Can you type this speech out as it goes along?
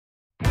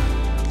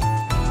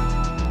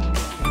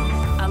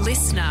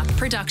listener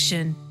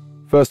production.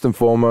 First and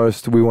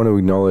foremost, we want to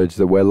acknowledge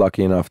that we're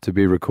lucky enough to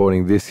be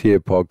recording this here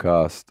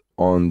podcast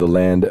on the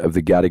land of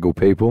the Gadigal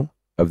people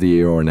of the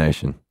Eora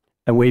Nation.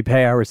 And we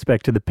pay our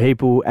respect to the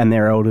people and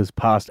their elders,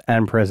 past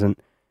and present,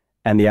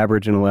 and the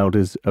Aboriginal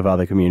elders of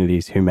other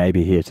communities who may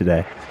be here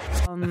today.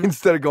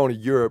 Instead of going to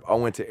Europe, I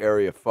went to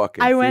Area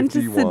fucking I went to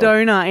 51.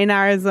 Sedona in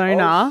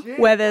Arizona, Oh, shit.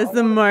 where there's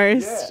the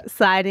most yeah.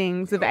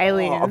 sightings of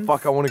aliens. Oh,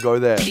 fuck, I want to go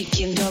there.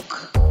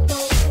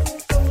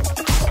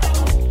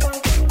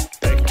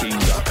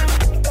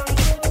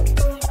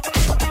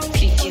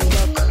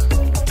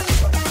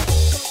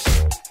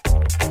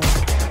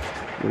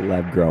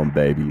 Lab-grown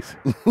babies.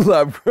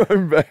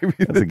 Lab-grown baby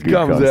That's a that good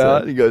comes concept.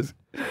 out and he goes,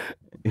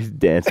 He's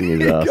dancing his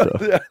he ass comes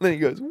off. out and then he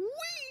goes, wee!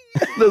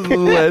 Does a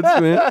little head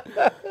spin.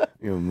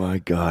 Oh my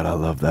God, I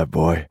love that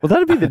boy. Well,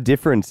 that'd be the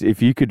difference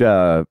if you could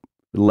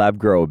lab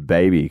grow a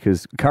baby.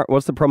 Because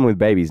what's the problem with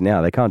babies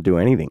now? They can't do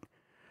anything.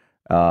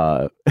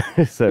 So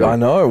I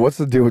know. What's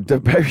the deal with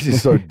that? Babies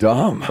is so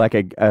dumb. like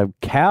a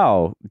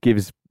cow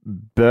gives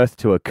birth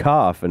to a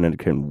calf and it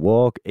can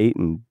walk, eat,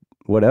 and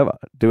whatever,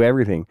 do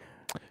everything.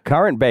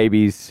 Current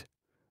babies,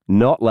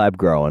 not lab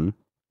grown,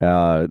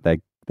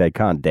 they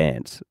can't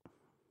dance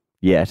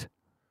yet.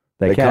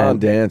 They can can't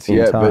dance in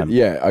yet, time. but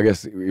yeah, I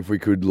guess if we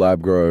could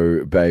lab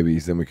grow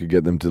babies, then we could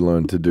get them to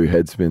learn to do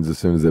head spins as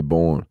soon as they're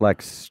born.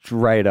 Like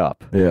straight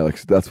up. Yeah, like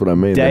that's what I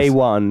mean. Day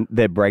one,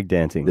 they're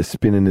breakdancing. They're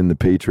spinning in the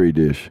Petri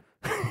dish.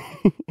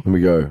 And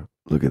we go,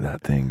 look at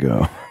that thing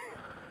go.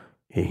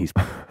 Yeah, he's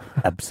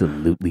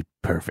absolutely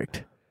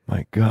perfect.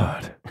 My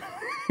God.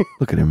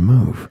 Look at him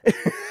move.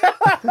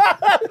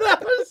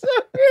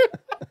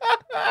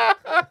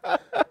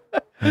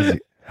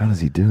 How does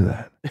he do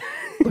that?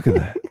 Look at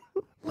that.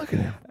 Look at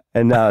him.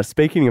 And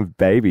speaking of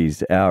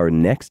babies, our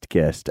next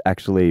guest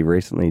actually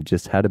recently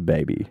just had a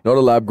baby, Not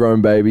a lab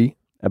grown baby,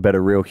 but a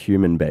real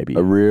human baby.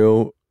 a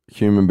real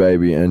human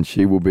baby, and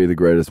she will be the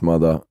greatest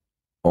mother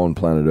on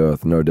planet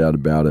Earth, no doubt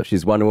about it.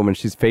 She's Wonder Woman.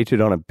 She's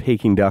featured on a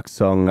Peking Duck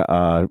song.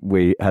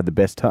 We had the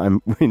best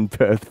time in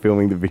Perth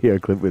filming the video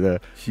clip with her.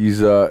 She's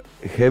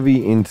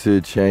heavy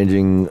into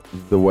changing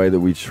the way that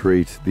we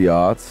treat the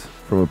arts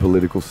from a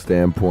political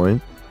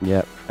standpoint.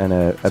 Yep, and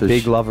a So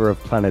big she- lover of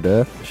planet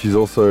Earth. She's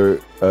also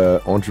an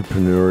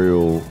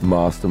entrepreneurial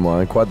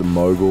mastermind, quite the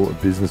mogul, a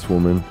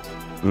businesswoman.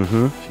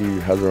 Mm-hmm. She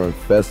has her own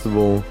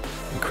festival,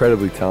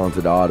 incredibly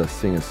talented artist,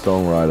 singer,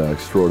 songwriter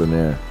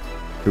extraordinaire.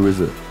 Who is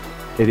it?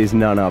 It is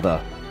none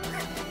other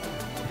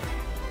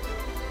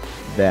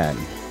than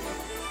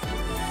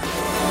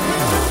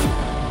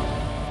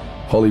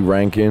Holly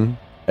Rankin,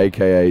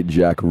 a.k.a.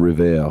 Jack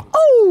Rivera.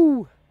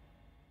 Oh!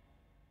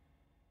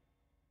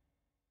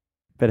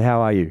 But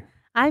how are you?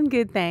 I'm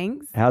good,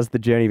 thanks. How's the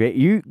journey been?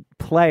 You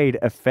played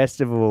a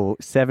festival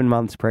 7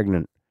 months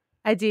pregnant.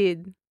 I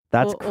did.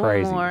 That's or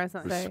crazy. more or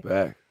something.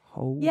 Respect.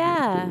 Holy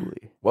Yeah.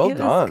 dooly. Well It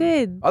done. was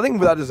good. I think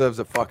that deserves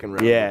a fucking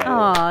round. Yeah.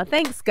 Oh,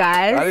 thanks,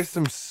 guys. That is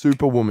some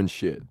superwoman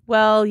shit,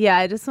 Well, yeah,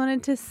 I just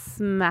wanted to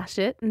smash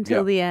it until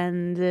Yeah. the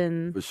end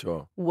and for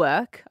sure.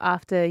 work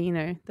after,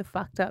 the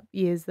fucked up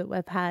years that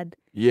we've had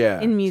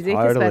Yeah. in music,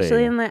 totally.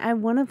 especially. And I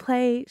want to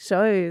play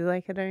shows. I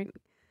don't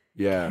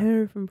Yeah.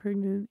 care if I'm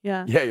pregnant.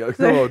 Yeah. Yeah, you're like,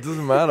 oh, it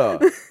doesn't matter.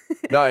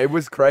 No, it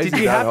was crazy. Did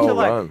you that have whole to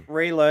run.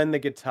 relearn the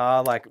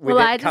guitar with Well,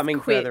 I it just coming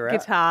quit further out?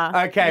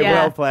 guitar. Okay, Yeah.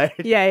 well played.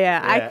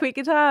 Yeah. I Yeah. quit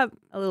guitar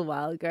a little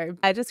while ago.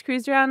 I just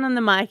cruised around on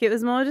the mic. It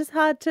was more just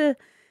hard to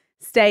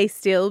stay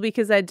still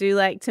because I do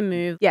like to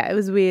move. Yeah, it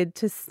was weird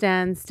to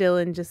stand still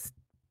and just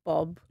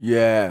bob.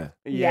 Yeah.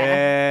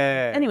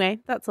 Yeah. Anyway,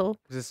 that's all.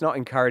 'Cause it's not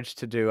encouraged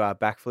to do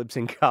backflips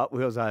and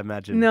cartwheels, I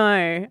imagine.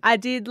 No, I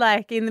did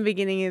in the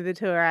beginning of the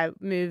tour, I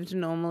moved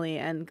normally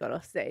and got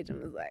off stage and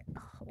was like,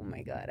 oh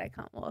my God, I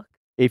can't walk.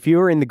 If you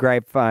were in the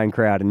Grapevine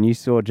crowd and you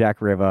saw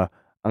Jack River,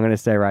 I'm going to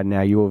say right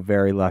now you were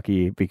very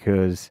lucky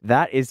because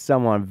that is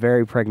someone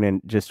very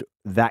pregnant, just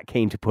that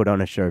keen to put on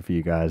a show for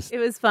you guys. It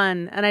was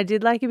fun. And I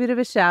did a bit of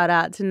a shout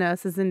out to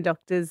nurses and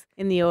doctors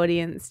in the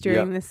audience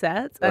during the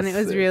sets. And That's it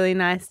was sick. really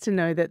nice to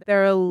know that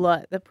there are a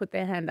lot that put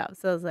their hand up.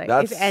 So I was like,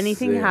 That's if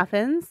anything sick.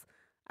 happens,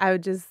 I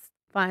would just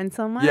find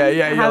someone. Yeah,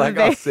 have a like,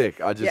 baby. I'm sick.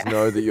 I just Yeah.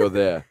 know that you're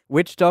there.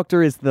 Which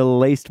doctor is the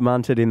least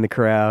munted in the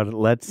crowd?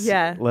 Let's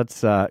Yeah.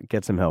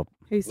 get some help.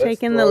 Who's Let's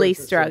taking the throw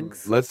least to some-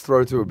 drugs? Let's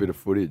throw to a bit of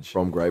footage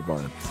from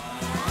Grapevine.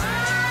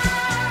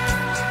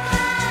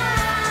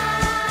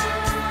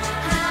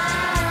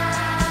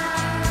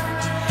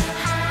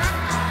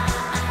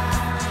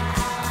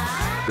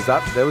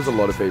 Because there was a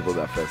lot of people at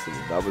that festival.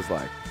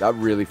 That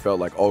really felt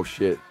like, oh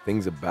shit,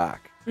 things are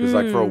back. Because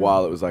for a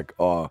while it was like,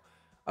 oh,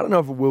 I don't know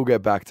if it will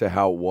get back to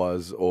how it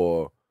was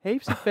or,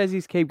 Heaps of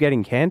fezzies keep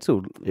getting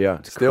cancelled. yeah,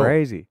 It's still.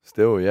 crazy.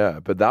 Still, yeah.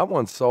 But that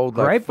one sold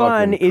like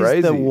Grapevine fucking is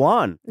crazy. the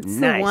one. It's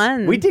the Nice.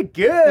 one. We did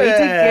good. We did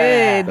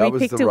good. That We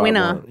was picked the a right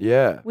winner. one.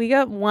 Yeah. We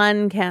got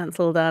one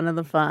cancelled out of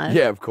the 5.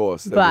 Yeah, of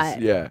course. That But-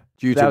 was, yeah,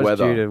 due That to was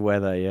weather. due to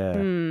weather, yeah.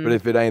 Hmm. But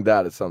if it ain't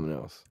that, it's something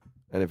else.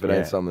 And if it Yeah.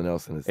 ain't something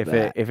else, then it's If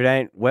that. it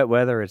ain't wet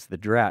weather, it's the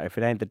drought. If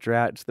it ain't the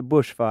drought, it's the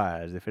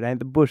bushfires. If it ain't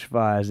the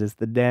bushfires, it's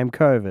the damn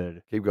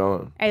COVID. Keep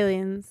going.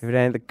 Aliens. If it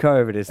ain't the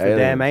COVID, it's the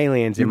damn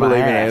aliens You in my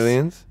believe in ass.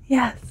 aliens?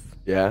 Yes.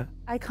 Yeah.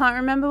 I can't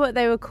remember what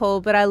they were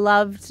called, but I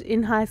loved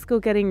in high school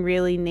getting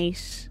really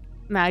niche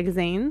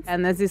magazines.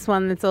 And there's this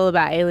one that's all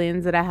about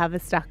aliens that I have a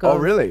stack of Oh,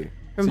 really?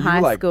 from So you, high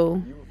like,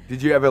 school.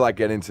 Did you ever like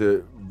get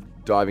into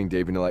diving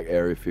deep into like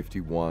Area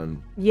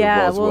 51, Yeah,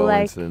 the Roswell well,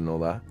 like- incident and all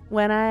that?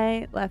 When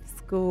I left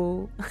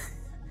school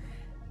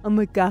on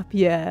the gap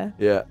year,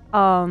 Yeah.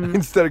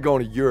 Instead of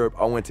going to Europe,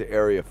 I went to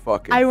Area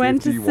fucking I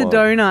went to 51.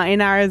 Sedona in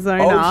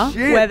Arizona, Oh,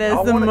 shit. where there's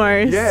I the wanna-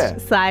 most yeah.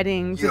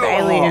 sightings of Oh,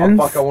 aliens.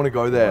 fuck, I want to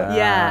go there.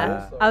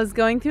 Yeah, I was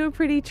going through a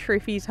pretty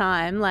trippy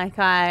time. Like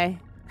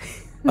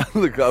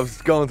Look, I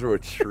was going through a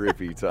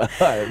trippy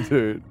time,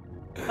 dude.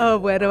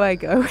 where do I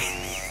go?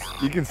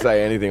 You can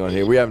say anything on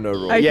here. We have no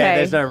rules. Okay. Yeah,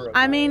 there's no rule.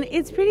 I mean,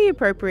 it's pretty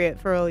appropriate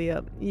for all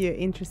your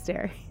interest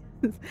areas.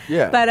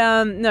 Yeah. But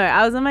no,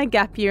 I was on my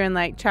gap year and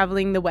like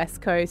traveling the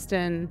West Coast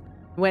and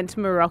went to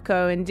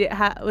Morocco and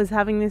was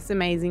having this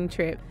amazing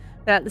trip.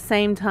 But at the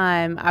same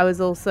time, I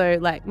was also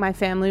like my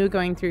family were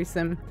going through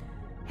some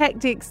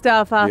hectic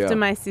stuff after Yeah.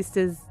 my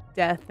sister's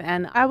death,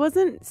 and I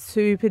wasn't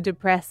super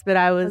depressed, but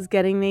I was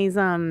getting these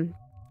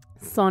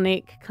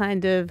sonic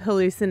kind of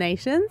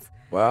hallucinations.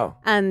 Wow.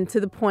 And to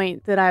the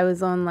point that I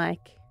was on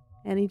like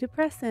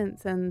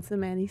antidepressants and some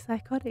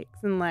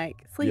antipsychotics and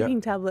like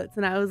sleeping tablets.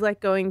 And I was like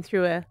going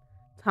through a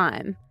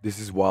time. This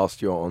is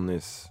whilst you're on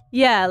this.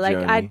 Yeah, like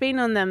Journey. I'd been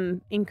on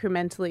them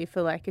incrementally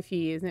for like a few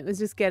years and it was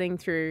just getting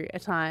through a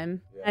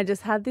time. I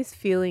just had this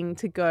feeling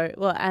to go,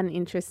 well, an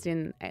interest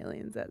in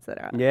aliens,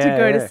 etc. to Yeah,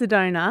 go to yeah.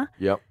 Sedona.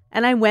 Yep.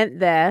 And I went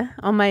there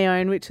on my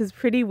own, which was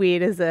pretty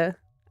weird as a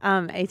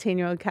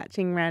 18-year-old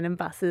catching random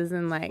buses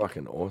and like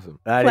Fucking awesome.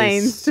 That is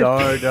planes to-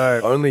 so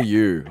dope. Only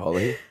you,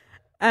 Holly.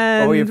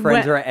 and All your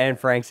friends went- are at Anne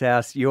Frank's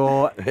house.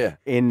 You're Yeah.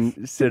 in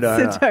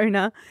Sedona.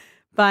 Sedona,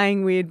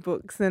 buying weird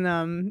books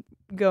and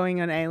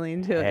going on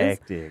alien tours.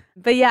 Hectic.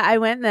 But yeah, I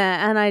went there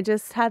and I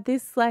just had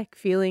this like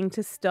feeling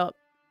to stop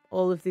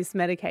all of this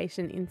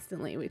medication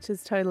instantly, which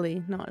is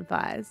totally not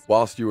advised.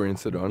 Whilst you were in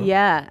Sedona.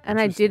 Yeah, and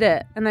I did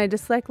it, and I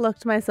just like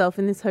locked myself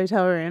in this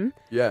hotel room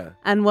Yeah.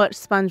 and watched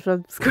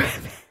SpongeBob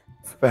SquarePants.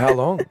 For how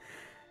long?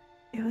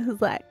 It was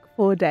like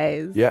 4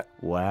 days. Yeah.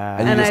 Wow.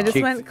 And you And I just just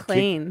kicked- went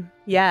clean.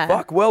 Yeah.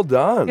 Fuck, well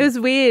done. It was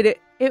weird.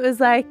 It was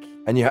like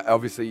and you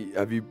obviously you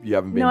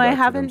haven't been. no, back I to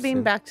haven't them been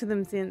since? back to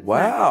them since.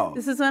 Wow.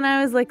 This is when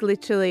I was like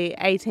literally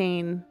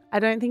 18. I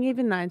don't think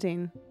even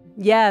 19.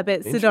 Yeah,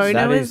 but Interesting. Sedona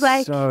That was is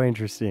like, so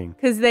interesting.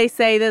 because they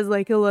say there's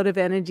like a lot of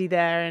energy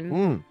there and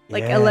Mm.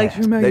 like Yeah.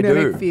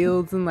 electromagnetic do.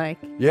 fields and like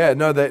Yeah.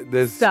 No,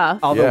 there's stuff.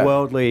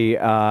 Otherworldly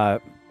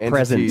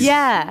presence. entities.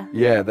 Yeah.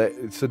 Yeah.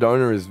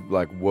 Sedona is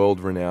like world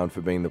renowned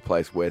for being the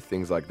place where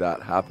things like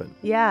that happen.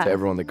 Yeah. To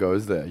everyone that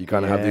goes there, you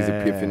kind of have these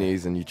Yeah.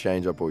 epiphanies and you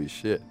change up all your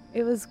shit.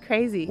 It was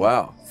crazy.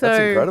 Wow. So- That's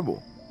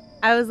incredible.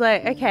 I was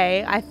like,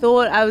 okay, I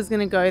thought I was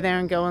going to go there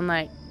and go on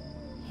like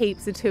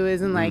heaps of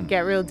tours and like get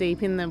real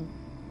deep in the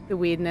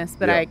weirdness,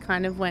 but Mm. Yeah. I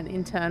kind of went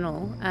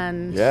internal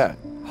and Yeah.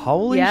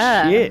 Holy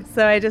yeah. shit.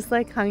 So I just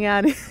like hung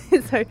out in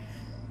this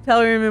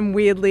hotel room and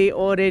weirdly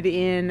ordered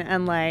in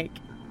and like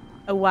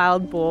a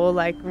wild boar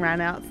like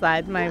ran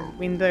outside my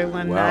window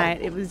one Wow.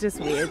 night. It was just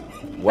weird.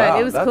 Wow. But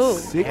it was that's cool.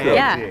 sick. though.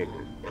 Yeah.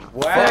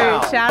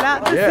 Wow. So shout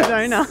out to Yeah.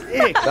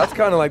 Sedona. That's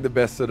kind of like the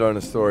best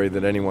Sedona story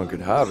that anyone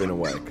could have in a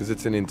way, because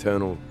it's an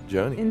internal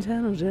journey.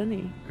 Internal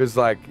journey. Because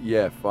like,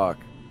 yeah, fuck.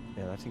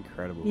 Yeah, that's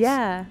incredible.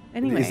 Yeah.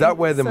 Anyway. Is that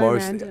where the so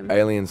most random.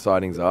 alien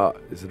sightings are?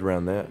 Is it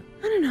around there?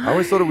 I don't know. I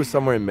always thought it was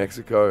somewhere in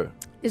Mexico.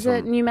 Is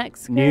it New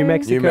Mexico? New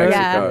Mexico? New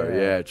Yeah. Mexico.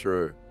 Yeah,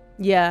 true.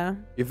 Yeah.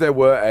 If there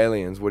were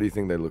aliens, what do you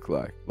think they look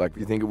like? Like,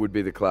 you think it would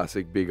be the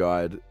classic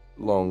big-eyed,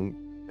 long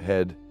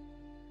head,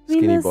 I mean,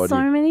 skinny there's body?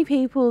 so many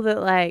people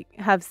that like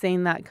have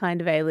seen that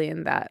kind of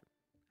alien that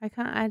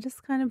I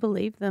just kind of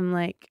believe them.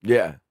 Like,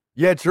 Yeah.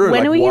 Yeah, true.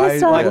 When like, are we gonna why-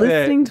 start Like yeah.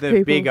 listening to the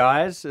people. big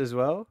eyes as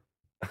well.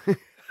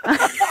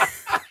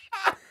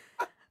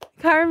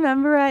 can't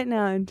remember right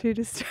now. I'm too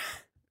distracted.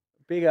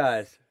 Big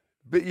eyes.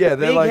 But yeah,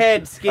 they're Big like...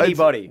 head, skinny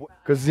body.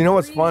 Because you know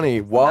what's funny?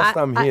 Whilst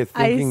I'm here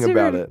thinking used to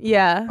about it,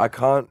 Yeah. I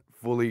can't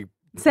fully...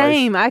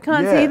 Same. I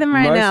can't Yeah. see them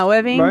right Most- now.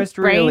 We're being most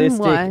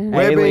realistic brainwashed.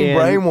 We're being Alien.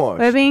 brainwashed.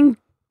 We're being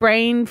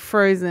brain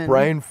frozen.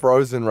 Brain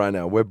frozen right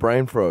now. We're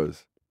brain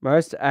froze.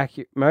 Most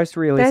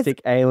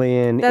realistic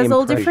alien. There's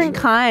all impression. different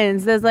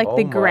kinds. There's like Oh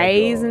the my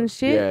greys God. and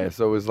shit. Yeah,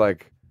 so it was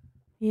like...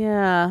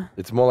 Yeah.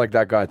 It's more like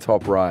that guy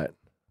top right.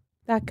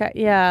 That guy.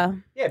 Yeah.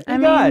 Yeah, big I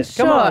mean, eyes.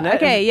 sure. Come on. that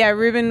Okay. is- Yeah.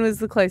 Ruben was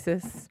the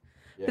closest.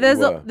 Yeah, But you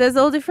were. there's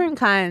all different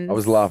kinds. I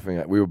was laughing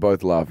at... We were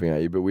both laughing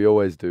at you, but we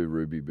always do,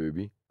 Ruby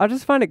Booby. I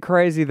just find it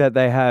crazy that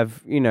they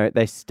have,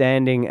 they're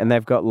standing and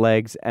they've got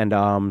legs and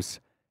arms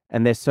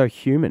and they're so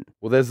human.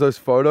 Well, there's those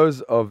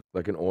photos of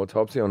like an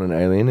autopsy on an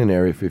alien in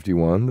Area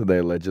 51 that they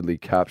allegedly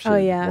captured Oh,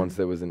 yeah. once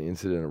there was an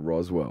incident at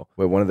Roswell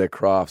where one of their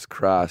crafts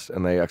crashed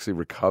and they actually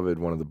recovered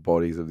one of the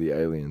bodies of the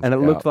aliens. And it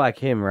out. looked like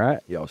him, right?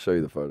 Yeah, I'll show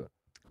you the photo.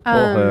 Or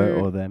her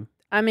or them.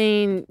 I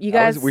mean, you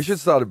guys. We should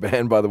start a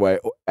band, by the way.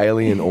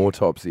 Alien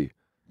Autopsy.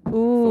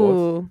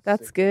 Ooh,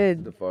 that's The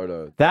good.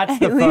 photo. That's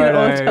the Alien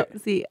photo.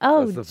 autopsy.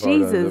 Oh, That's the photo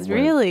Jesus, that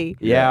went- really?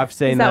 Yeah, I've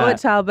seen Is that what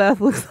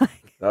childbirth looks like?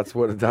 That's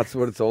what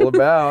it's all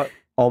about.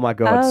 Oh my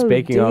God. Oh,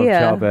 Speaking of dear.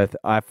 childbirth,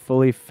 I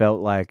fully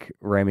felt like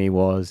Remy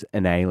was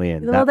an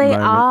alien. Well, they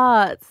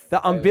are.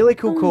 The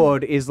umbilical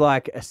cord is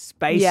like a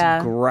space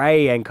Yeah.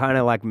 gray and kind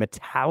of like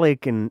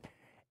metallic, and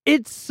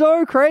it's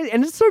so crazy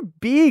and it's so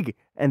big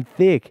and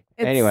thick.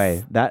 It's-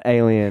 Anyway, that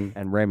alien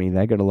and Remy,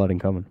 they got a lot in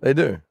common. They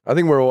do. I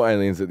think we're all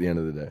aliens at the end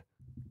of the day.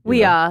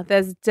 We know? are.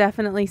 There's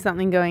definitely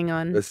something going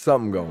on. There's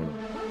something going on.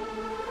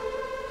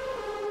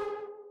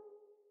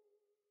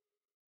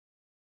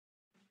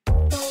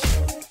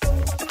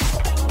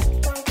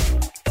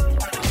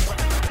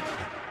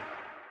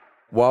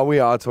 While we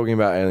are talking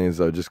about aliens,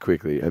 though, just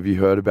quickly, have you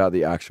heard about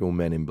the actual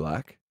Men in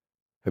Black?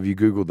 Have you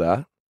Googled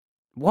that?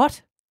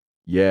 What?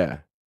 Yeah.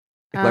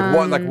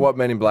 Like what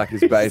Men in Black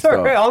is based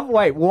Sorry, on.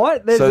 wait,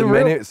 what? There's So a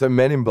real...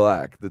 Men in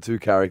Black, the two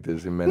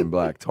characters in Men in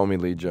Black, Tommy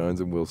Lee Jones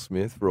and Will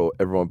Smith, for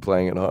everyone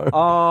playing at home.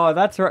 Oh,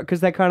 that's right,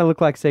 because they kind of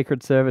look like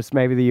Secret Service.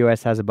 Maybe the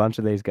US has a bunch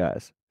of these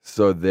guys.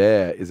 So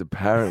there is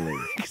apparently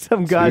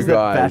Some guys that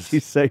bash you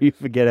so you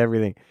forget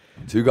everything.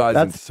 two guys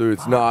in That's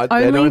suits. No, they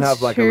Only don't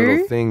have like a little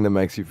two? thing that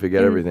makes you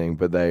forget everything,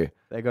 but they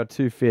They got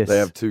two fists.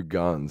 have two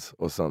guns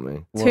or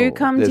something. Two Whoa.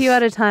 come to you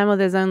There's- at a time, or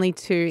there's only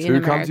two in Two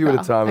America? come to you at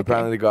a time. Okay.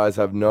 Apparently, the guys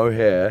have no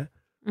hair.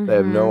 They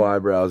have no Mhm.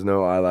 eyebrows,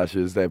 no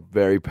eyelashes. They're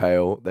very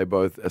pale. They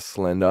both are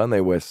slender and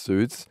they wear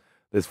suits.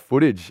 There's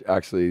footage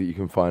actually that you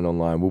can find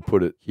online. We'll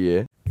put it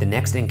here. The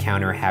next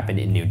encounter happened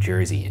in New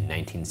Jersey in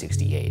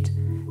 1968.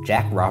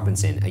 Jack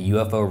Robinson, a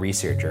UFO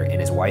researcher,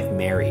 and his wife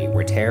Mary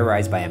were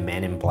terrorized by a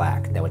man in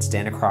black that would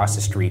stand across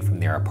the street from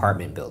their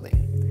apartment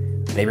building.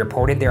 They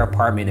reported their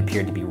apartment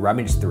appeared to be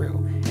rummaged through,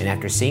 and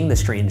after seeing the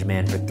strange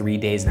man for 3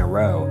 days in a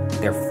row,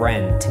 their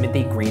friend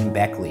Timothy Green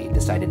Beckley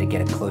decided to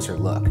get a closer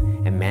look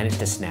and managed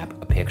to snap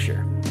a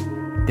picture.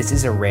 This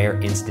is a rare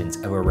instance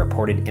of a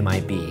reported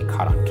MIB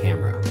caught on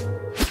camera.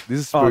 This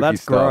is spooky Oh,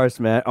 that's stuff. gross,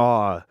 man.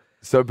 Oh,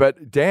 So,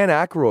 but Dan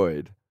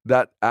Aykroyd,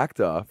 that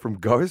actor from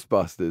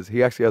Ghostbusters,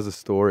 he actually has a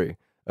story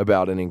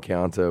about an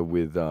encounter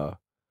with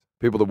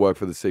people that work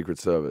for the Secret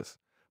Service.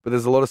 But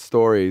there's a lot of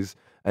stories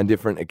and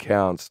different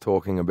accounts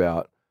talking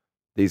about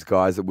these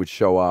guys that would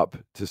show up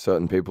to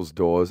certain people's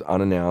doors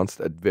unannounced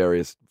at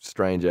various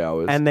strange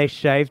hours. and they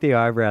shave the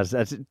eyebrows to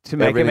make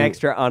them Everything-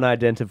 extra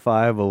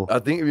unidentifiable. I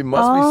think it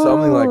must be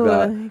something like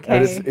that. Oh, And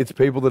okay. it's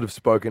people that have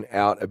spoken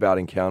out about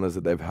encounters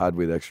that they've had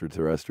with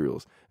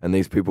extraterrestrials. And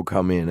these people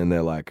come in and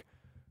they're like,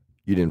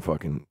 you didn't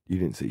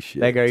see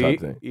shit. They go, type you,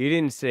 thing. you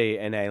didn't see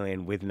an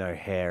alien with no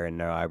hair and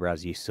no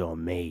eyebrows. You saw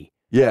me.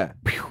 Yeah.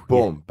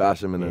 Boom.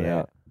 Bash them in and Yeah.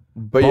 out.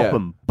 But Bop yeah,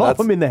 them. Bop that's-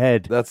 them in the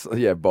head. That's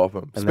bop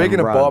them. And Speaking then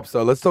of run. bops,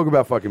 though, let's talk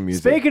about fucking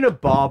music. Speaking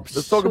of bops,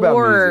 let's talk about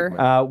Sure. music.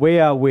 Man. we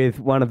are with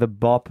one of the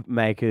bop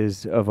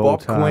makers of all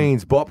Bop time.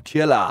 Queens, Bop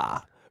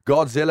Killer,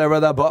 Godzilla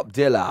of the Bop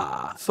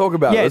Dilla. Let's talk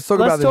about. Yeah, Let's talk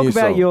about the new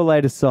song. your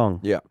latest song.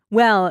 Yeah.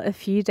 Well, a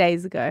few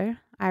days ago,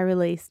 I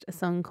released a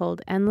song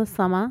called Endless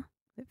Summer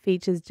that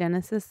features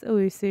Genesis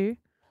Owusu.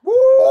 Fuck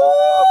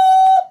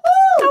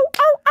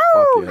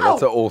yeah,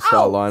 that's an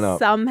all-star lineup.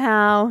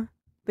 Somehow,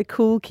 the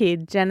cool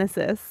kid,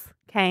 Genesis,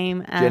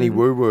 came and Jenny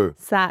Woo Woo.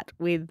 sat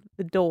with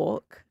the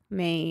dork,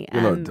 me,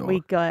 You're not a and we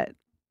dork. got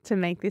to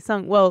make this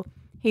song. Well,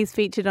 he's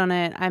featured on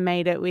it. I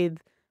made it with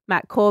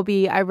Matt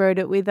Corby. I wrote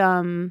it with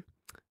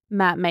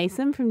Matt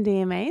Mason from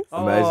DMAs.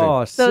 Amazing.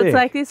 Oh, So sick. it's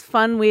like this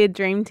fun, weird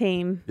dream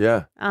team.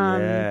 Yeah,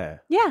 yeah.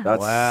 Yeah.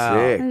 that's Wow.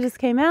 sick. And I just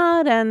came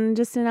out and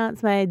just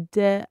announced my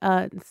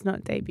it's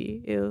not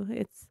debut.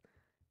 It's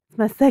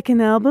my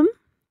second album.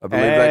 I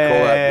believe they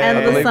call that. Hey. I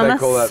Endless believe they Summer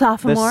call that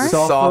Sophomore. The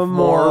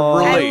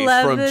sophomore I release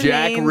love from the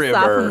Jack name River.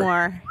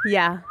 Sophomore.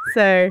 Yeah.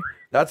 So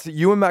That's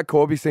you and Matt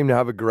Corby seem to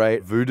have a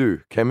great voodoo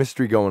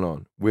chemistry going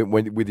on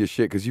with your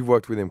shit because you've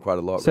worked with him quite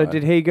a lot. So right?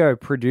 did he go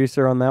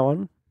producer on that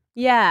one?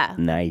 yeah,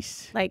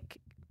 Nice. like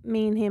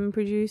me and him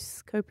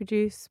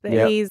co-produce, but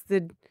Yep. he's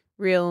the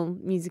real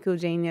musical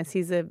genius.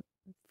 He's a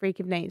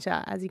freak of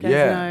nature, as you guys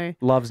Yeah. know.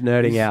 Loves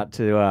nerding He's- out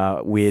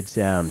to weird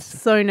sounds.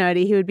 So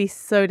nerdy. He would be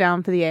so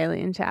down for the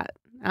alien chat.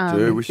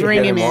 Dude, we should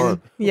bring get him him in.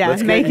 on. Yeah,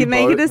 Let's make get it you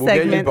make it a both- We'll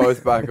segment. get you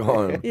both back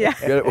on. Yeah.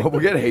 We'll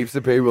get heaps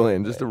of people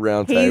in, just a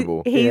round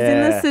table. He's in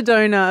Yeah. the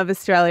Sedona of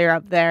Australia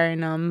up there in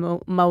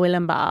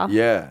Mawilumbar.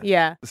 Yeah.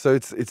 Yeah. So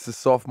it's the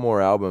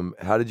sophomore album.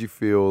 How did you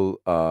feel?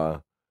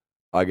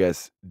 I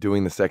guess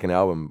doing the second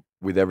album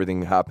with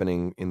everything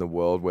happening in the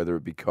world, whether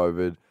it be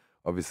COVID,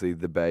 obviously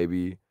the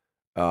baby.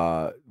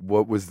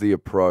 What was the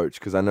approach?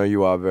 Because I know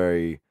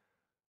you're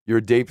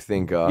a deep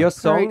thinker. Your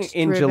song Approach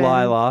in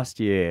July driven. last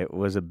year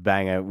was a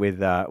banger with,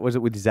 was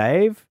it with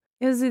Zave?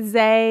 It was with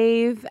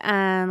Zave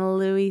and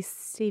Louis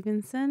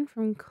Stevenson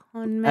from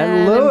Conman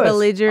And Lewis.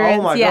 Belligerents.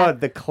 Oh my yeah.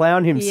 God, the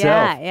clown himself.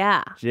 Yeah,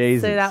 yeah.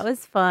 Jesus. So that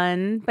was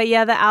fun. But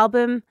yeah, the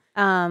album,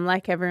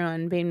 like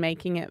everyone, been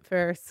making it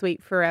for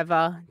Sweet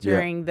Forever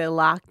during the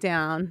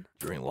lockdown.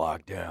 during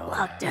lockdown.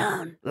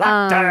 Lockdown.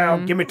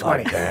 Lockdown, give me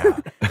 20.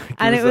 Lockdown.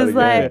 And Give it us was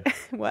that again. like,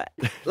 what?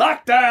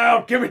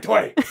 Lockdown, give me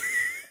 20.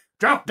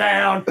 Drop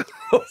down.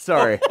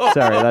 Sorry,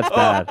 that's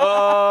bad.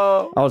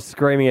 Oh, I was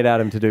screaming at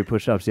Adam to do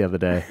push-ups the other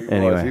day.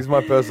 Anyway, he's my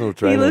personal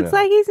trainer. He looks now.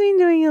 like he's been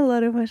doing a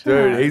lot of push-ups.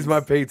 Dude, he's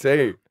my PT.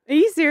 Are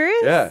you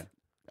serious? Yeah.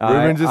 I-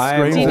 Ruben just I am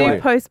screams Do you at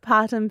do me.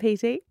 postpartum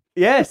PT?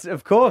 yes,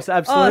 of course,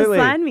 absolutely.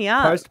 sign me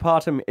up.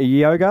 Postpartum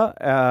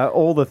yoga,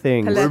 all the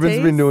things. Hello. Ruben's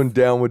Pilates? been doing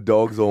downward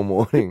dogs all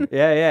morning.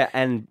 Yeah,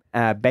 and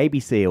baby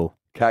seal.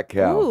 Cat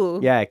cow. Ooh.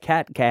 Yeah,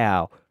 cat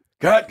cow.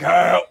 Cat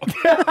cow.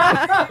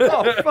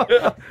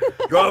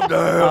 Drop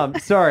down.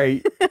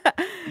 Sorry.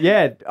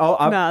 Yeah.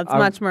 No, it's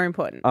much more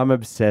important. I'm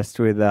obsessed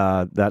with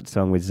that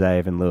song with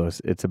Zave and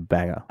Lewis. It's a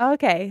banger,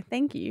 Okay,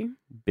 thank you.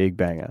 big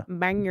banger.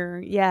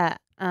 Banger. Yeah.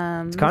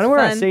 It's kind of where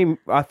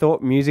I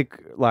thought music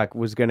like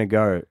was gonna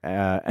go,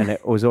 and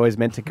it was always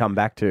meant to come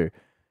back to.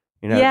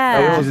 You know, Yeah. How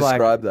it would you was like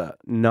describe that?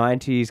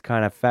 90s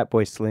kind of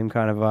Fatboy Slim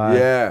kind of vibe.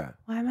 Yeah.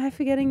 Why am I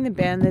forgetting the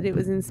band that it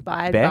was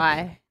inspired Beck?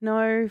 by?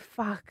 No,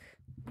 fuck.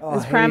 Oh, It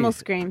was Primal he's-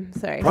 Scream.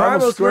 Sorry.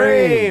 Primal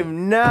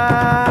Scream.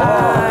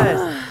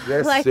 Nice.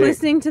 They're Like sick.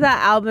 listening to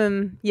that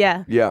album.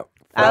 Yeah. Yeah.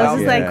 I was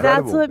just Yeah. like, that's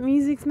Incredible. what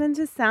music's meant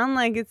to sound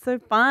like. It's so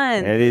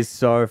fun. It is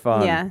so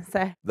fun. Yeah.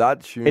 So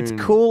That tune. It's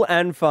cool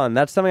and fun.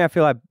 That's something I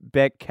feel like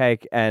Beck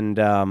Cake and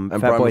Primal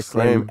Fatboy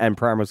Slim Scream. and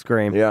Primal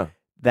Scream. Yeah.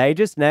 They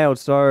just nailed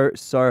so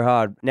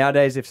hard.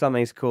 Nowadays, if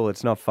something's cool,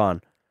 it's not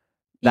fun.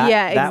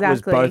 Yeah, That was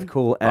exactly. both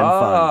cool and fun.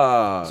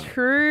 Ah.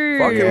 true.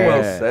 Fucking Yeah.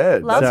 well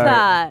said. Love So-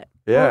 that.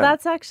 Yeah. Well,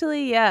 that's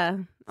actually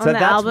On So the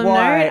that's album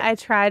why- note, I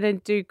try to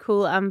do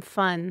cool and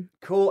fun.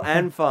 Cool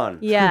and fun.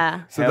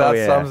 Yeah. So Hell that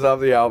yeah. sums up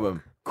the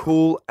album.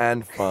 Cool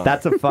and fun.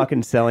 That's a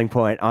fucking selling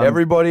point.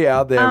 Everybody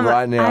out there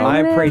right now. I'm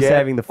I'm gonna-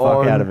 pre-saving the fuck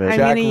on out of it. I'm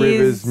Jack gonna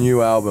Rivers' use-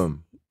 new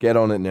album. Get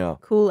on it now.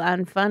 Cool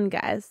and fun,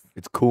 guys.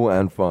 It's cool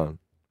and fun.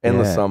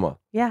 Endless Yeah. summer.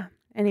 Yeah.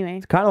 Anyway.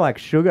 It's kind of like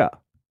Sugar.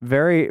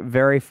 Very,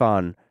 very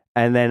fun.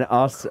 And then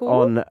us Cool.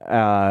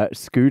 on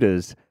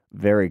scooters.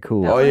 Very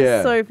cool. That Oh, was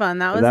yeah. so fun.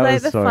 That was That like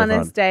was the so funnest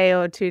fun. day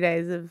or 2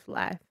 days of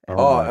life.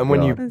 Oh, my and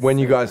when you God. That's when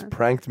you so guys fun.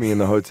 pranked me in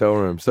the hotel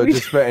room. So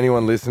just for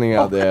anyone listening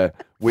out there,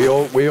 we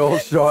all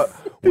shot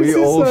a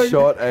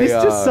This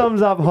just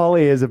sums up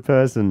Holly as a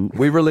person.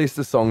 we released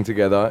a song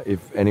together. If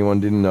anyone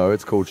didn't know,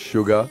 it's called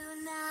Sugar.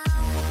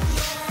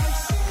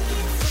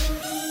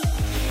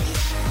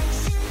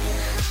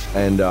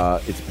 And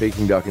it's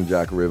Peking Duck and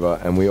Jack River,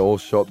 and we all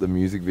shot the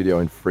music video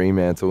in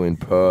Fremantle in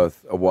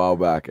Perth a while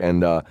back.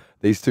 And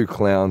these two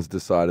clowns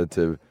decided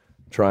to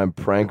try and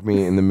prank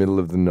me in the middle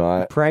of the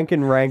night Prank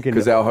and Rankin.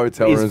 because our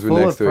hotel is rooms were full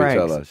next of to each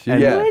pranks. other.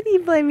 And- Yeah, Why are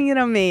you blaming it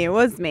on me? It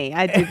was me.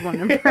 I did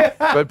want to prank.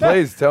 but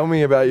please tell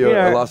me about your You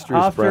know,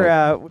 illustrious after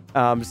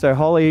prank. so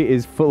Holly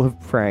is full of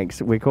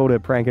pranks. We called her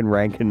Prank and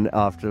Rankin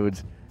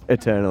afterwards,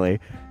 eternally.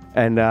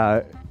 And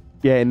yeah,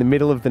 in the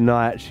middle of the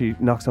night, she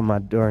knocks on my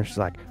door and she's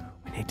like,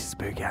 "We need to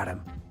spook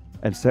Adam."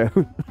 And so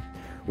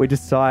we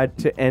decide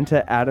to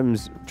enter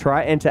Adam's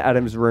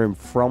room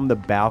from the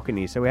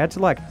balcony. So we had to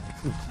like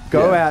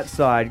go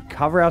outside,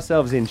 cover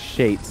ourselves in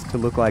sheets to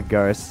look like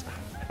ghosts,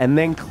 and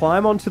then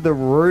climb onto the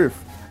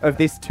roof of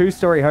this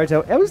 2-story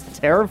hotel. It was It's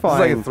terrifying.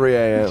 like at 3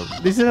 a.m.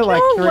 This is like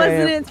No, 3 wasn't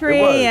a.m. it 3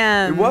 It was.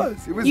 a.m.? It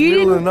was. It was You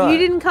middle of didn't. the night. You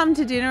didn't come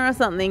to dinner or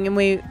something,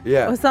 and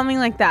Yeah. or something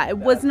like that. It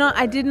was not.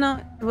 I did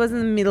not. It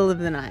wasn't the middle of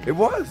the night. It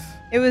was.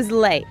 It was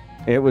late.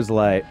 It was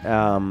late.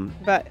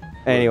 But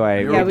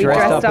Anyway, You're Yeah, a we wild-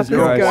 dressed up as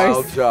you're a wild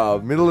ghosts.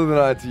 child. Middle of the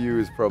night to you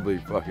is probably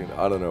fucking,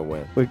 I don't know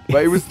when. We-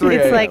 But it was 3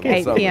 it's a.m. like or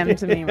 8 something. p.m.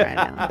 to me right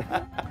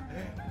now.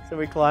 So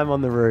we climb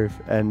on the roof,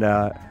 and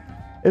it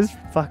was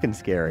fucking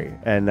scary.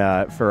 And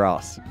for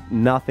us,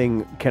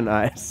 nothing can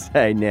I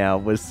say now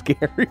was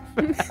scary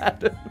for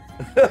Adam.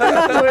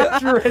 We're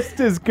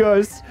dressed as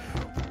ghosts,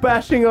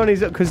 bashing on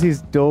because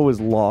his door was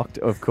locked,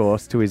 of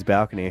course, to his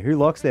balcony. Who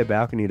locks their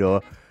balcony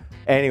door?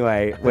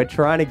 Anyway, we're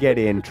trying to get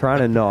in, trying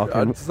to knock.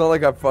 And It's not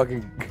like I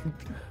fucking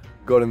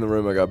got in the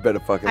room. I go, I better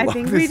fucking I lock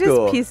think this we just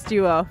door. pissed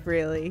you off,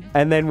 really.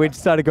 And then we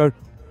started going,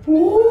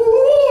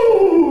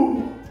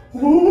 "Ooh,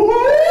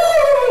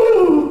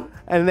 ooh."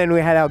 And then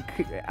we had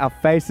our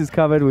faces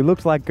covered. We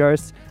looked like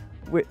ghosts.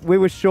 We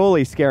were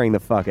surely scaring the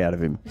fuck out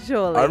of him.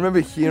 Surely. I remember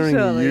hearing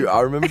Surely. you.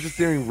 I remember just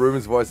hearing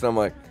Ruben's voice, and I'm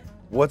like,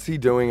 what's he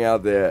doing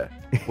out there?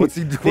 What's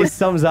he doing? This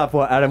sums up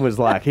what Adam was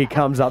like. He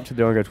comes up to the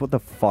door and goes, "What the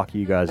fuck are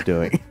you guys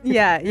doing?"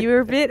 Yeah, you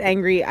were a bit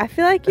angry. I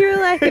feel like you were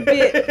like a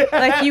bit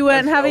like you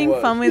weren't having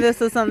was. fun with us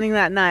or something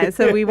that night,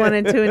 so we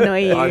wanted to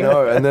annoy you. I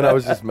know, and then I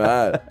was just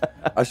mad.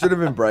 I should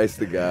have embraced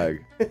the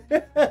gag.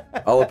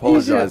 I'll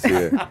apologize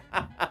here.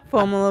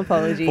 Formal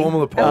apology.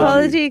 Formal apology.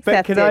 Apology But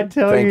accepted. can I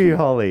tell Thank you, you.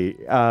 Holly,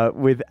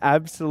 with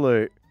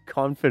absolute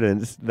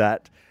confidence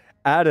that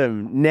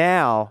Adam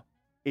now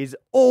is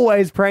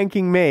always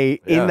pranking me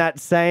Yeah. in that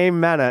same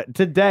manner.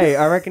 Today,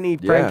 I reckon he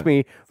pranked me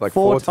It's like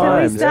 4 4 So we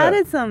times. Yeah.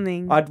 started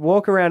something. I'd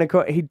walk around and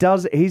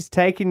he's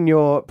taken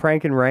your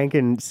prank and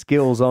rankin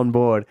skills on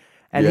board,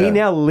 and he Yeah.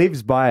 now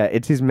lives by it.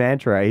 It's his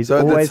mantra. He's So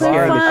at always the time,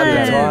 scaring the shit at out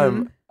the of me.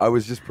 time, I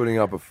was just putting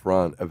up a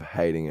front of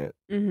hating it,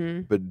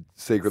 Mm-hmm. but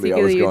secretly I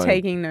was Secretly, you're going,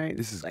 taking notes.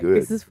 this is Like, good.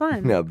 This is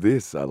fun. Now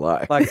this I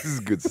like. Like- This is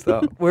good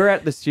stuff. We were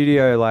at the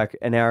studio like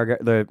an hour ago,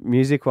 the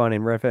music one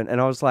in Redfern, and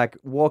I was like,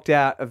 walked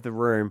out of the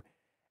room,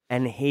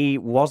 and he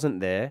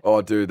wasn't there.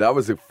 Oh, dude, that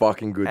was a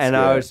fucking good And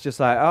scare. I was just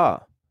like, oh,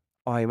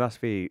 he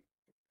must be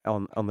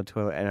on the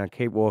toilet. And I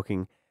keep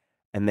walking,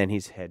 and then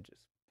his head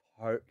just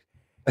poked.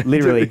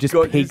 Literally Dude, just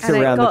got you peeked And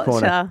it around the gotcha.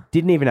 corner.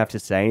 Didn't even have to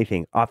say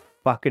anything. I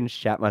fucking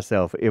shat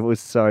myself. It was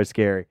so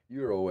scary.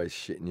 You're always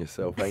shitting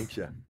yourself, ain't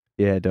you?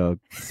 Yeah, dog.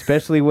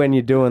 Especially when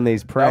you're doing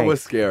these pranks. That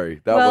was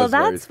scary. That well, was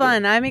very that's scary.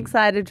 fun. I'm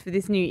excited for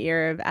this new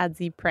era of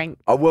Adsy prank.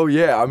 Oh, well,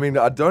 yeah. I mean,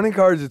 I don't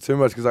encourage it too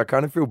much because I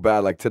kind of feel bad.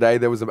 Like today,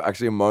 there was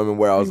actually a moment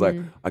where I was like,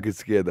 I could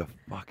scare the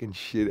fucking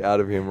shit out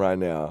of him right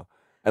now.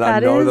 And I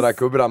That know that I is-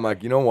 could, but I'm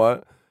like, you know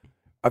what?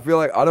 I feel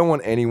like I don't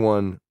want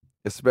anyone,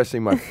 especially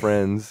my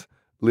friends,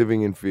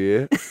 living in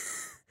fear.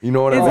 You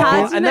know what It's I mean?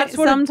 hard to and know. that's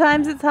what it-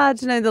 Sometimes it's hard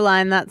to know the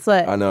line. That's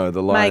what I know,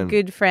 the my line.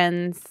 good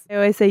friends they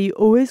always say. You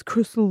always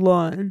cross the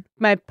line.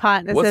 My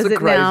partner What's says the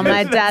it now.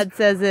 My craziest- dad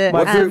says it. My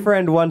What's good it-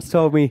 friend once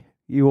told me,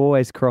 you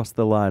always cross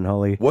the line,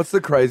 Holly. What's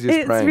the craziest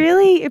It's prank?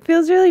 really, it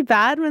feels really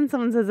bad when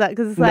someone says that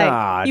because it's like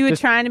Nah, you were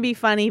just- trying to be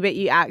funny, but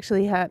you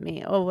actually hurt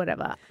me or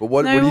whatever. But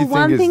what No, do you think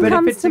one is thing But if the,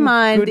 comes it's to in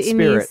mind good in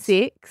year spirits.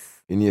 6.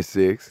 in year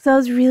 6? So I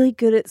was really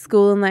good at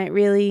school and like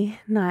really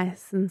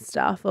nice and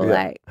stuff, or Yeah.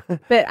 like,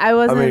 but I I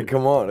wasn't. mean,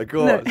 come on, of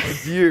course.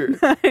 It's you.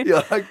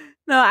 You're like,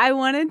 No, I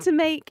wanted to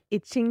make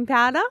itching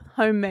powder,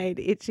 homemade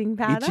itching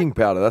powder. itching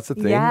powder. That's a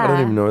thing. I don't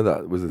Yeah. even know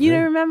that was a You thing.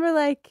 know, remember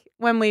like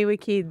when we were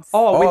kids?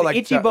 Oh, with like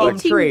itchy that- bomb like-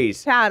 Itching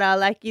trees. powder,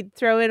 like you'd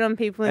throw it on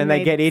people And they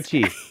they'd- get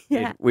itchy.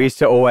 Yeah. We used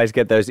to always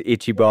get those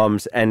itchy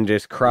bombs and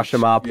just crush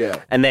them up. Yeah.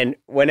 And then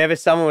whenever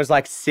someone was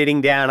like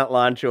sitting down at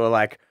lunch or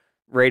like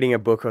reading a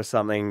book or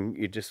something,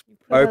 you just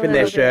Put a open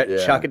their little shirt,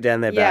 bit- chuck it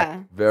down their back.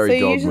 Yeah. Very So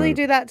you dog usually move.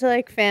 do that to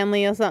like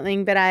family or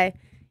something, but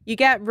you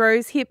get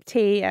rose hip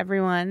tea,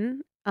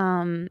 everyone,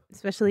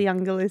 especially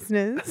younger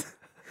listeners,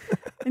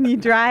 and you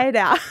dry it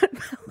out for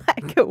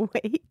like a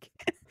week.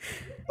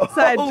 So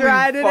I Holy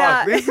dried it fuck,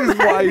 out. This in is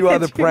my why you are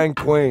the bedroom. prank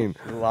queen.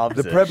 Loves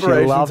The it. She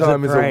preparation loves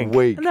time is a prank.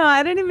 week. No,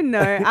 I don't even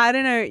know. I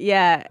don't know.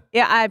 Yeah.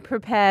 Yeah, I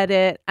prepared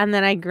it and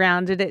then I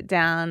grounded it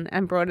down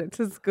and brought it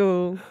to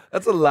school.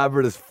 That's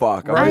elaborate as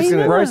fuck. I'm I just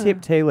gonna. know. Rose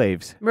hip tea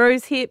leaves.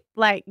 Rose hip,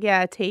 like,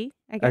 yeah, tea,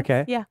 I guess.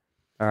 Okay. Yeah.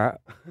 All right.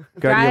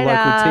 Go Dry to your it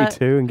local out,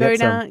 T2 and go get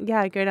some. down,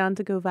 yeah, go down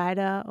to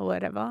Govida or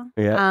whatever.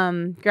 Yeah.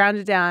 Ground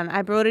it down.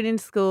 I brought it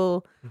into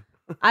school.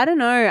 I don't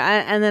know.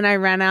 And then I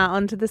ran out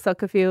onto the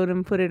soccer field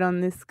and put it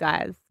on this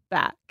guy's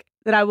back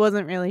that I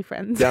wasn't really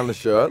friends Down the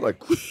shirt,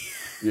 like,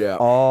 yeah.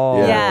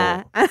 Oh.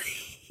 Yeah.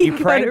 He You got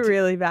a pranked-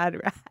 really bad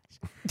rash.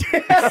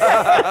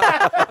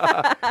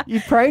 You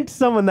pranked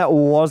someone that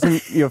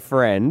wasn't your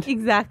friend.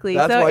 Exactly.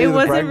 That's so why it you're the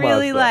wasn't prank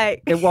really master.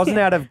 like It wasn't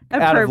out of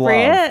love.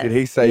 appropriate. Did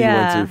he say you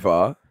Yeah. went too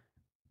far?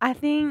 I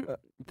think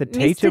The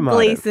teacher Mr. might have.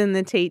 Gleason,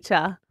 the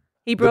teacher,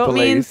 he brought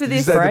me in police. for Did you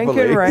this. say the Franken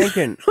police?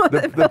 Rankin.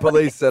 The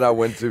police said I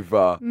went too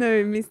far.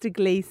 No, Mr.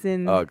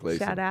 Gleason. Oh,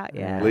 Gleason. Shout out,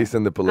 yeah.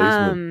 Gleason the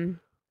policeman.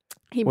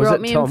 He Was brought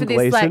it me Tom in for this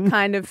like Gleason?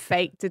 kind of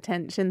fake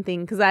detention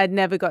thing because I had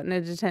never gotten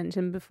a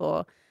detention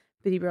before.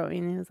 But he brought me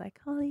in and he was like,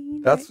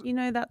 Holly, That's-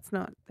 that's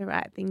not the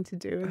right thing to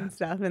do and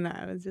stuff. And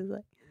I was just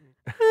like,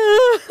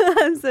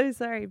 I'm so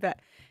sorry. But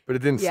But it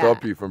didn't yeah.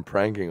 stop you from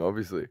pranking,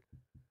 obviously.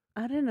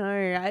 I don't know.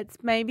 It's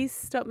maybe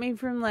stopped me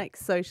from like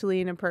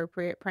socially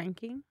inappropriate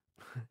pranking.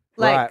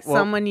 Like Right, well,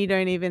 someone you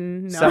don't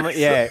even know. Someone,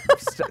 yeah.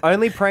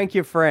 Only prank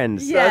your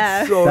friends.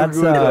 Yeah. That's so That's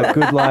good.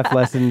 good life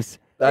lessons.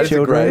 That is a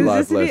children. great It was life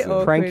just a bit lesson.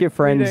 awkward. Prank your We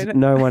friends, don't-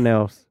 no one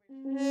else.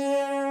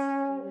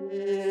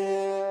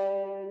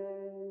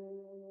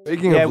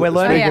 Speaking Yeah, of, we're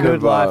learning yeah.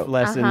 good life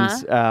lesson.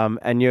 lessons,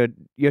 and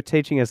you're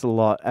teaching us a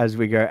lot as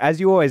we go, as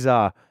you always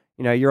are.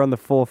 You know, you're on the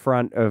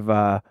forefront of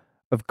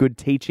good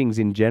teachings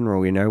in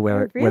general. You know,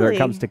 whether it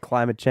comes really? to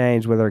climate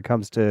change, whether it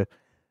comes to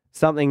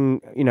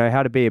something, you know,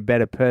 how to be a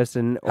better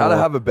person, How to or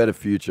have a better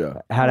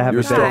future. how to have You're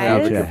a a strong better Guys,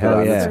 advocate future. for Hell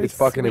that. yeah, It's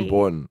fucking Sweet.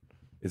 important.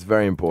 It's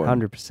very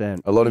important. 100%.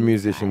 A lot of Thanks,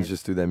 musicians guys.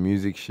 just do their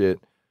music shit,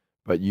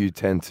 but you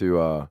tend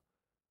to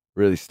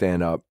really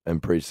stand up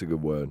and preach the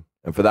good word.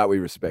 And for that, we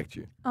respect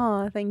you.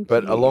 Oh, thank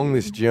But you. along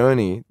this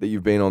journey that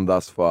you've been on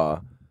thus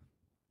far,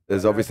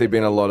 there's obviously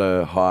been a lot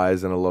of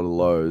highs and a lot of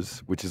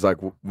lows, which is like,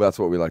 that's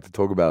what we like to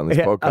talk about on this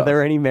Yeah, podcast. are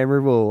there any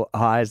memorable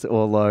highs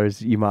or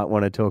lows you might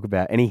want to talk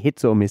about? Any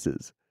hits or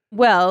misses?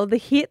 Well, the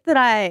hit that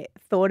I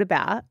thought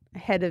about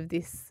ahead of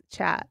this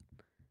chat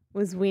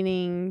was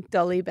winning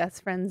Dolly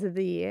Best Friends of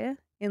the Year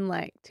in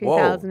like Whoa.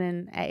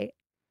 2008.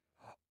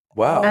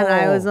 Wow. And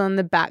I was Oh. on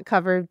the back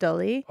cover of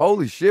Dolly.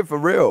 Holy shit, for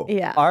real.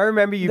 Yeah. I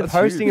remember you That's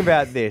posting huge.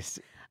 about this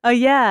Oh,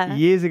 yeah.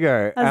 years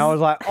ago, and I was-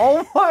 was like,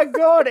 "Oh my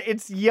god,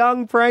 it's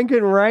young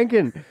Franken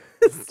Rankin."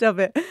 Stop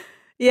it.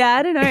 Yeah,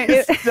 I don't know.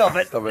 It, Stop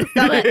it! Stop it.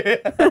 Stop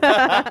it.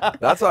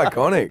 That's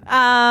iconic.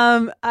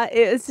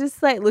 It was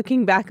just like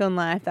looking back on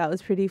life. That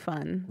was pretty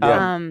fun.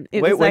 Yeah.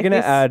 It We're was like going to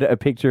this- add a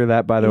picture of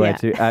that, by the way, Yeah.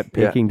 to at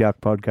Peking Duck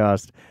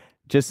Podcast,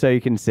 just so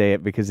you can see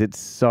it because it's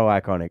so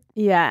iconic.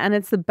 Yeah, and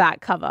it's the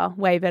back cover,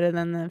 way better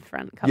than the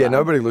front cover. Yeah,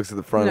 nobody looks at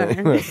the front No.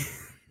 anyway.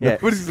 Yeah.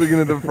 Nobody's looking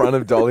at the front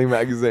of Dolly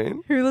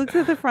magazine. Who looks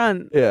at the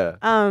front? Yeah.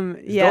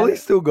 Is Yeah. Dolly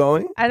still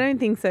going? I don't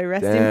think so.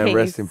 Rest Damn, in peace.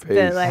 rest in But,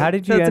 peace. like, How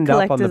did so you it's a end up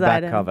on the collector's back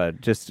item. cover?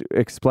 Just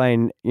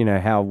explain,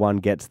 how one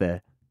gets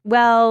there.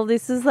 Well,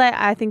 this is like,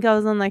 I think I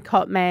was on like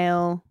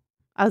Hotmail.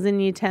 I was in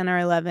year 10 or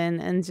 11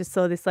 and just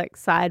saw this like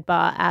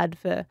sidebar ad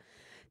for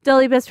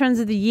Dolly Best Friends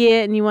of the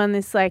Year, and you won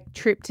this like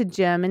trip to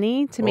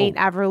Germany to meet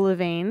Avril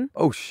Lavigne.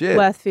 Oh, shit.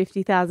 Worth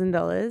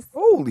 $50,000.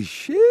 Holy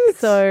shit.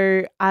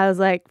 So I was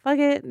like, fuck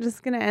it, I'm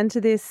just going to enter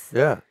this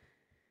Yeah.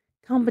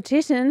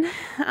 competition.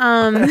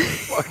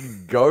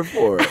 Fucking go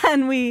for it.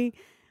 And we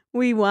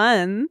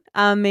won,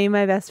 me and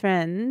my best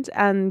friend,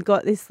 and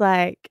got this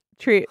like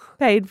trip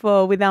paid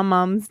for with our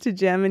mums to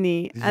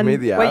Germany. Did you and meet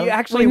the Wait, Av? you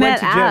actually We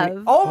went met to Germany?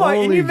 Av. Oh my!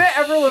 And Holy you met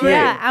Avril Lavigne.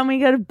 yeah, and we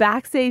got a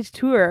backstage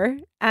tour,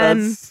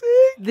 and That's sick.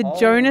 the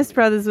Jonas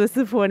Brothers were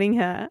supporting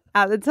her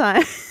at the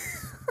time.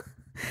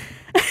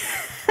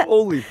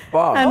 Holy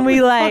fuck. And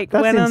we like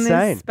That's went on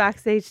insane. this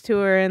backstage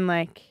tour, and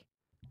like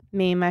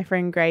me and my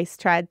friend Grace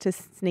tried to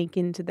sneak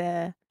into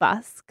their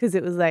bus because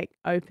it was like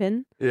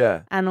open,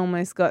 Yeah. and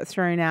almost got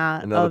thrown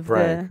out Another of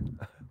prank.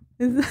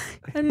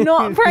 I'm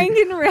not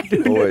pranking Ray.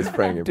 Always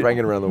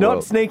pranking around the Not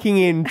world. sneaking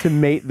in to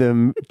meet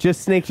them,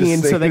 just sneaking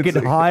Just in so they sneaking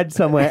could in. hide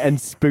somewhere and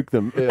spook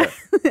them. Yeah.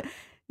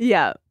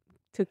 Yeah,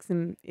 took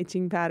some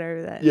itching powder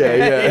over that.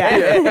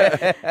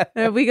 Yeah.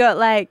 No, we got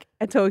like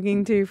a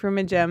talking to from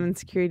a German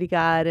security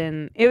guard,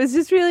 and it was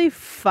just really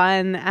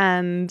fun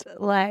and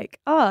like,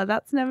 oh,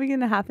 that's never going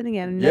to happen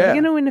again. I'm never Yeah.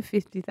 going to win a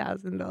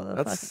 $50,000.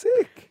 That's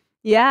sick.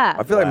 Yeah.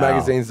 I feel like Wow.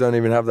 magazines don't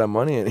even have that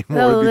money anymore. to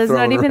No, be there's not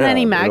thrown even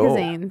any around at all.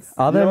 magazines.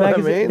 Are You there know what I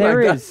magazines? mean?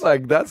 There like,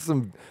 is. that's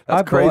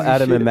I crazy brought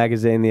Adam shit. a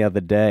magazine the other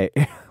day.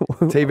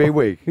 TV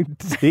Week.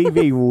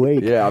 TV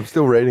Week. Yeah, I'm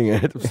still reading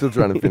it. I'm still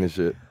trying to finish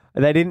it.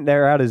 They didn't.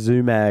 They're out of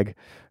Zoo Mag.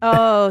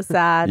 Oh,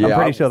 sad. Yeah, I'm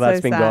pretty I'm sure that's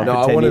so been sad. gone. No, for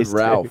I 10 wanted years too.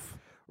 Ralph.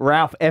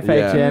 Ralph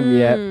FHM.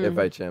 Yeah. Mm.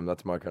 FHM.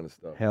 That's my kind of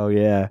stuff. Hell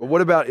yeah. But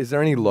what about, is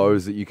there any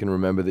lows that you can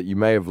remember that you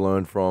may have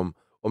learned from,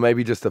 or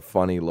maybe just a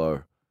funny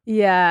low?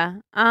 Yeah.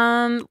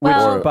 Which,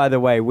 Well, by the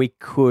way, we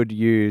could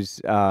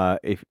use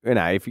if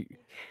you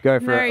go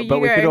for No, it, you but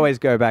we could go. always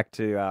go back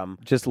to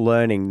just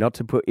learning not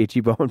to put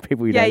Ichibo on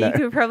people you yeah, don't you know.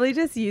 could probably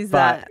just use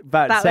but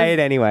that. That say was- it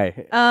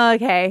anyway. Oh,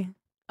 okay.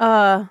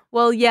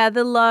 Well, yeah,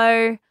 the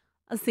low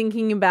I was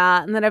thinking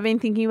about, and that I've been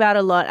thinking about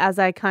a lot as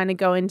I kind of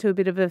go into a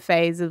bit of a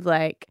phase of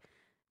like,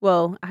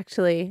 well,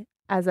 actually,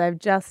 as I've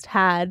just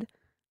had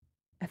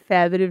a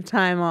fair bit of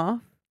time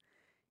off,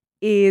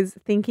 is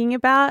thinking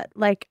about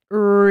like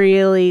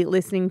really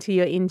listening to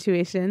your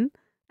intuition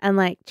and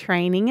like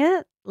training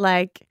it.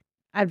 Like,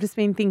 I've just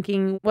been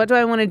thinking, what do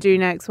I want to do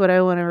next? What do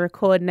I want to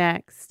record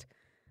next?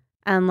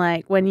 And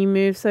like, when you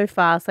move so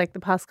fast, like the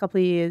past couple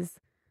of years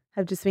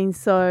have just been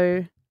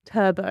so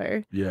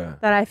turbo Yeah.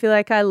 that I feel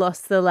like I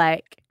lost the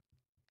like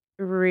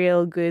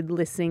real good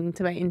listening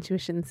to my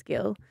intuition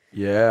skill.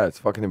 Yeah, it's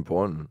fucking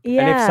important.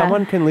 Yeah. And if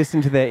someone can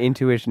listen to their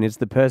intuition, it's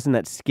the person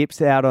that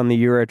skips out on the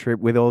Euro trip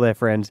with all their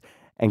friends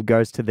and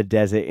goes to the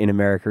desert in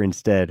America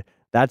instead.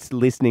 That's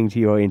listening to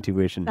your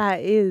intuition.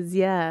 That is,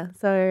 yeah.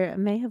 So I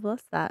may have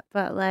lost that,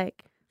 but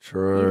like,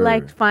 True. you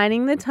like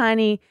finding the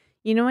tiny,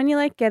 you know, when you're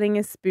like getting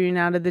a spoon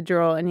out of the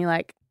drawer and you're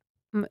like,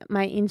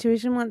 my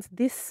intuition wants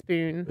this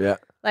spoon. Yeah.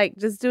 Like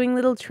just doing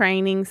little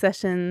training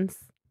sessions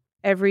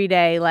every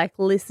day, like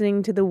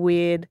listening to the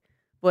weird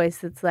voice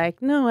that's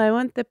like, no, I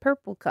want the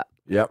purple cup.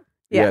 Yep.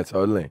 Yeah. Yeah,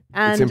 totally.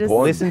 And it's just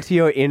important. Listen to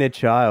your inner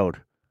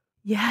child.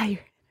 Yeah, you're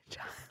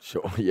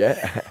Sure.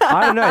 Yeah.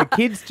 I don't know.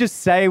 Kids just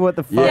say what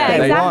the fuck Yeah,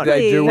 they want. exactly.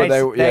 They do what they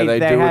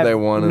do what have they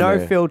want. and No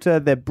they- filter.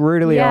 They're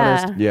brutally Yeah.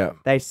 honest. Yeah.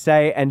 They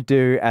say and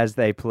do as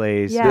they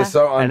please. Yeah. They're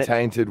so And it-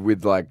 untainted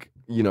with like,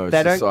 you know,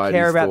 They don't society's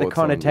care about the thoughts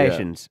on-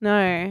 connotations. No.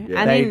 And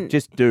They in,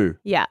 just do.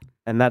 yeah,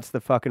 And that's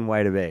the fucking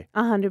way to be.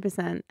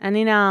 100%. And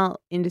in our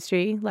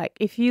industry, like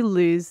if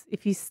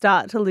you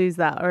start to lose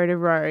that or it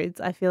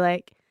erodes, I feel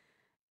like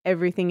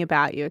everything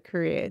about your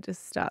career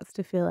just starts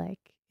to feel like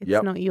it's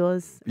Yep. not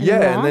yours.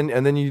 Yeah, anymore.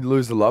 and then you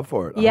lose the love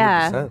for it. 100%,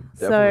 Yeah.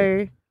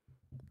 definitely.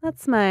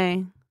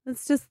 So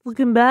that's just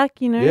looking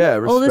back, you know. Yeah,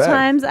 all the respect.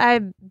 times I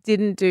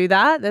didn't do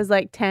that. There's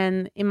like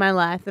 10 in my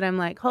life that I'm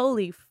like,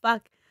 holy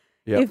fuck.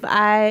 Yep. If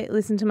I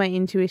listened to my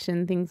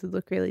intuition, things would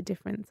look really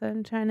different. So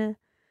I'm trying to,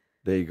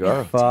 There you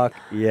go. Fuck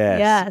yes.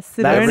 yeah, That's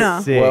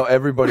Sedona. sick. Well,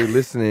 everybody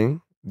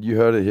listening, you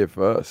heard it here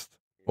first.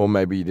 Or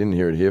maybe you didn't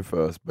hear it here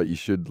first, but you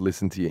should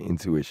listen to your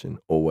intuition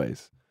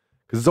always.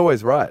 Because it's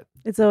always right.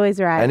 It's always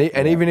right.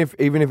 And even if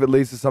it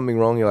leads to something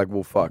wrong, you're like,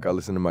 well, fuck, I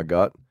listened to my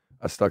gut.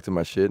 I stuck to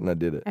my shit and I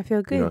did it. I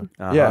feel good.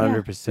 You know?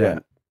 100%. Yeah.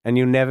 And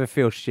you'll never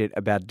feel shit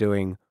about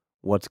doing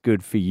what's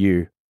good for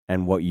you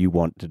and what you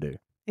want to do.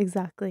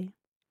 Exactly.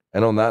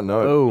 And on that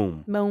note,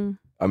 Boom. Boom.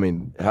 I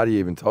mean, how do you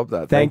even top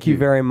that? Thank you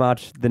very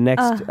much. The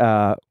next,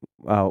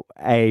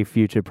 a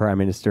future Prime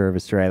Minister of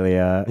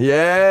Australia,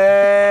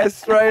 Yeah,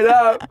 straight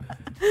up.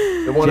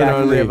 The one Jack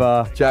and only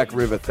River. Jack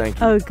River, thank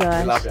you. Oh, We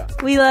gosh. love ya.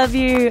 We love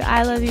you.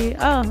 I love you.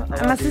 Oh,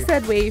 I must have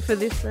said we for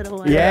this little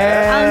one.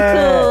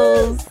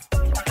 Yeah. Uncles.